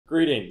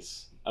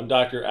Greetings. I'm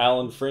Dr.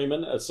 Alan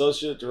Freeman,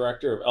 Associate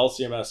Director of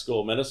LCMS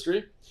School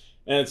Ministry,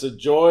 and it's a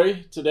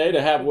joy today to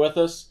have with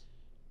us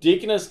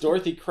Deaconess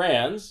Dorothy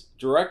Krans,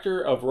 Director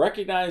of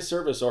Recognized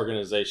Service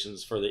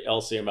Organizations for the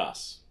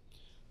LCMS.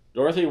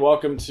 Dorothy,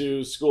 welcome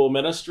to School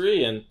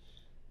Ministry and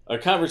a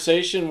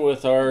conversation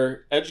with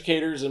our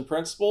educators and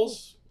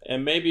principals,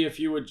 and maybe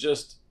if you would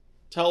just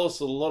tell us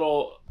a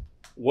little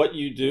what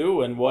you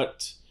do and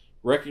what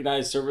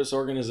Recognized Service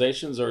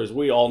Organizations, or as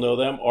we all know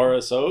them,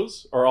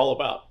 RSOs, are all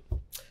about.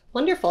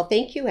 Wonderful.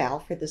 Thank you, Al,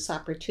 for this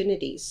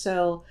opportunity.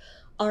 So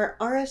our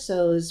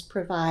RSOs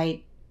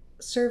provide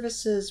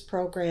services,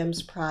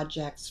 programs,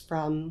 projects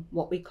from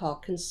what we call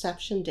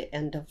conception to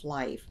end of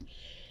life.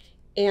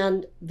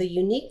 And the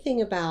unique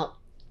thing about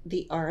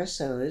the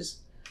RSOs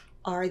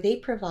are they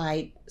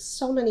provide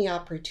so many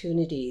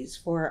opportunities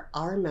for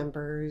our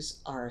members,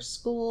 our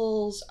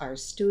schools, our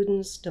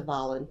students to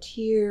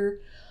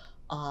volunteer,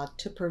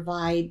 to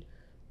provide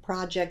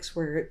projects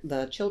where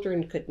the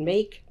children could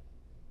make,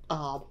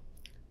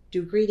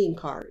 do greeting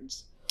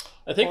cards.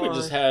 I think we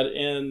just had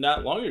in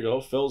not long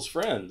ago Phil's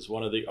Friends,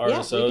 one of the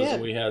RSOs,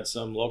 and we had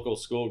some local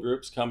school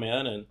groups come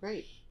in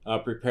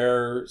and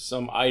prepare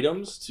some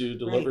items to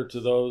deliver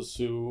to those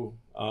who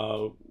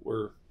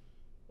were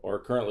or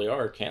currently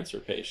are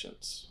cancer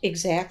patients.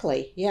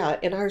 Exactly, yeah.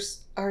 And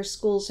our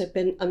schools have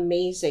been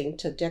amazing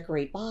to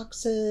decorate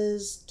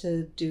boxes,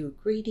 to do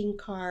greeting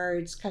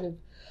cards, kind of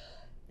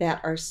that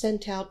are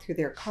sent out through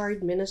their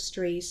card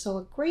ministry. So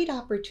a great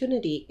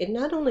opportunity, and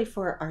not only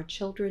for our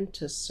children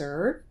to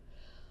serve,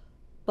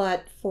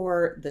 but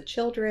for the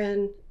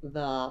children,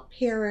 the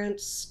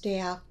parents,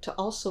 staff to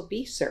also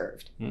be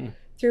served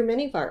through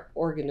many of our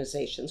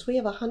organizations. We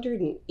have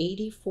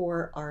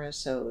 184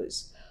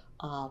 RSOs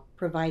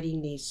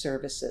providing these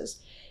services.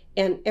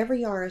 And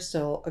every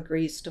RSO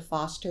agrees to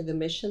foster the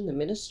mission, the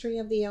ministry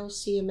of the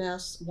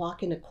LCMS,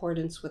 walk in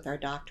accordance with our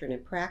doctrine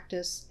and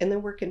practice, and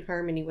then work in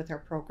harmony with our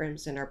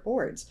programs and our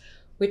boards,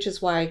 which is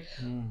why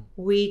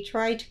we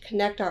try to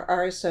connect our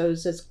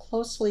RSOs as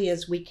closely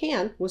as we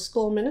can with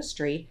school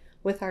ministry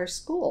with our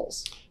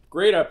schools.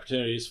 Great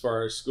opportunities for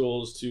our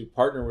schools to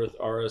partner with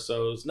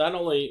RSOs, not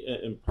only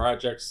in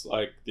projects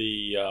like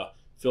the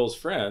Phil's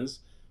Friends,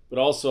 but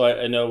also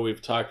I know we've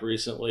talked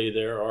recently,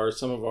 there are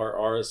some of our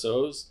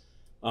RSOs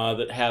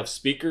that have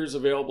speakers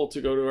available to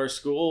go to our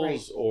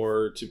schools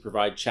or to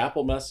provide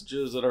chapel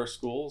messages at our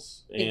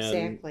schools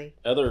and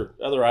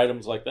other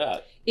items like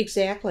that.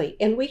 Exactly.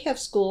 And we have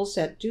schools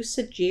that do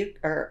sit,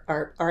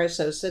 our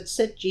RSOs that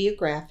sit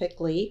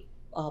geographically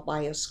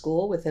by a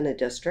school within a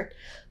district,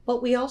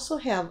 but we also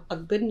have a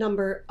good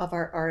number of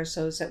our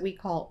RSOs that we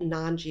call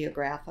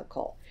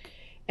non-geographical.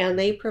 And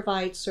they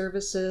provide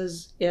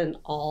services in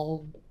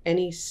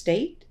any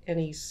state,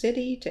 any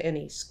city, to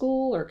any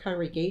school or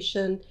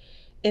congregation,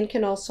 and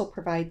can also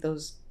provide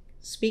those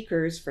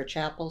speakers for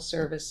chapel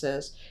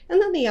services,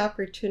 and then the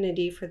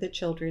opportunity for the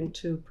children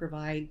to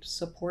provide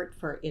support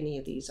for any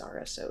of these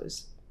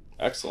RSOs.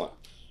 Excellent.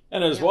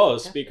 And as well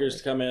as speakers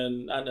to come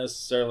in, not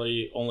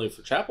necessarily only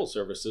for chapel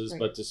services,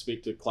 but to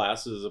speak to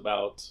classes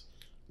about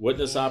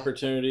witness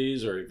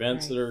opportunities or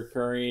events that are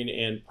occurring,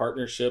 and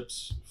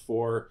partnerships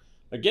for,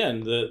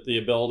 again, the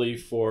ability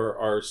for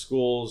our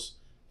schools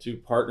to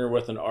partner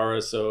with an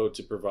RSO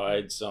to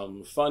provide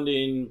some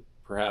funding,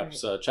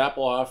 perhaps a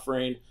chapel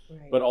offering,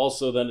 but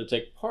also then to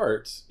take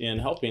part in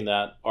helping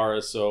that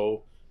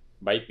RSO,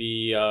 might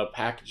be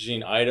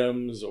packaging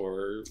items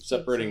or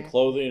separating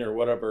clothing or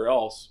whatever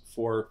else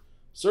for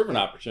servant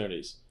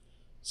opportunities.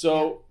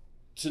 So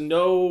to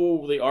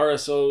know the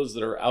RSOs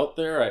that are out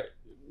there,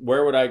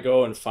 where would I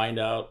go and find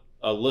out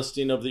a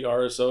listing of the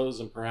RSOs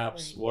and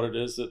perhaps what it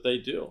is that they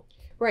do?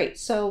 Right,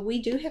 so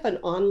we do have an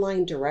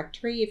online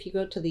directory. If you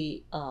go to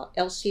the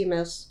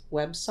LCMS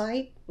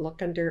website,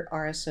 look under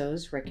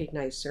RSOs,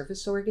 Recognized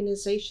Service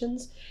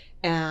Organizations,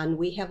 and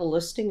we have a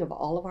listing of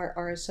all of our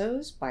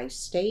RSOs by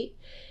state.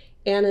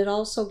 And it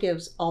also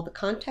gives all the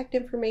contact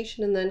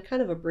information and then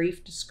kind of a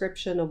brief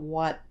description of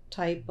what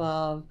type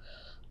of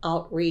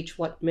outreach,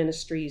 what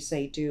ministries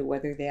they do,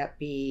 whether that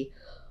be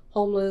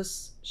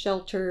homeless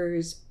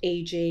shelters,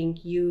 aging,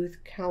 youth,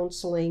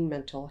 counseling,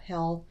 mental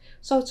health.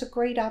 So it's a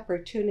great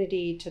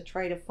opportunity to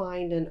try to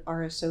find an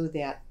RSO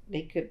that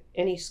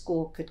any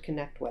school could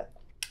connect with.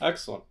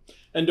 Excellent.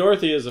 And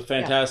Dorothy is a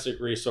fantastic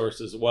resource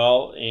as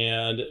well,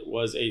 and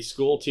was a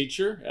school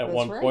teacher at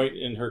one point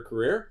in her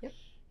career,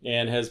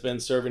 and has been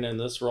serving in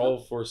this role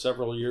for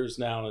several years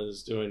now, and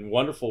is doing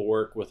wonderful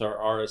work with our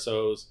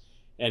RSOs,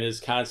 and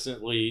is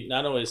constantly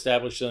not only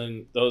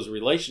establishing those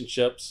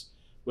relationships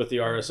with the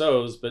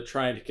RSOs, but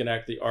trying to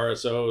connect the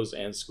RSOs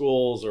and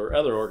schools or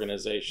other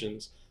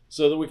organizations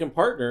so that we can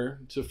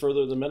partner to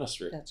further the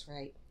ministry. That's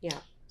right, yeah.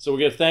 So we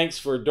give thanks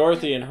for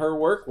Dorothy and her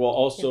work. We'll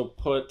also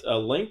put a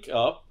link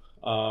up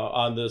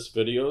on this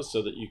video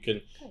so that you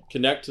can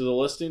connect to the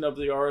listing of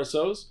the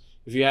RSOs.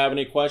 If you have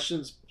any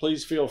questions,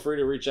 please feel free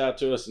to reach out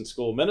to us in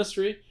school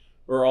ministry,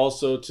 or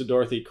also to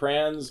Dorothy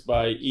Krans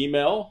by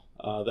email.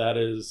 That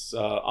is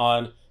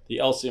on the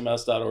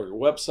lcms.org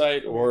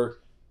website, or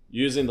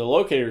using the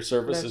locator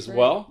service That's as right.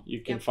 well, you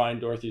can Yep.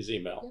 find Dorothy's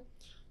email. Yep.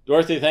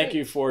 Dorothy, thank Great.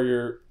 you for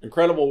your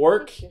incredible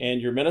work Thank you.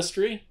 and your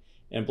ministry,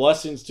 and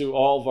blessings to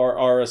all of our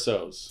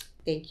RSOs.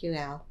 Thank you,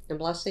 Al. And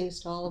blessings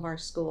to all of our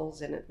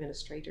schools and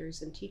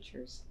administrators and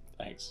teachers.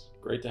 Thanks.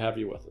 Great to have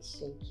you with us.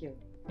 Thank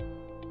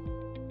you.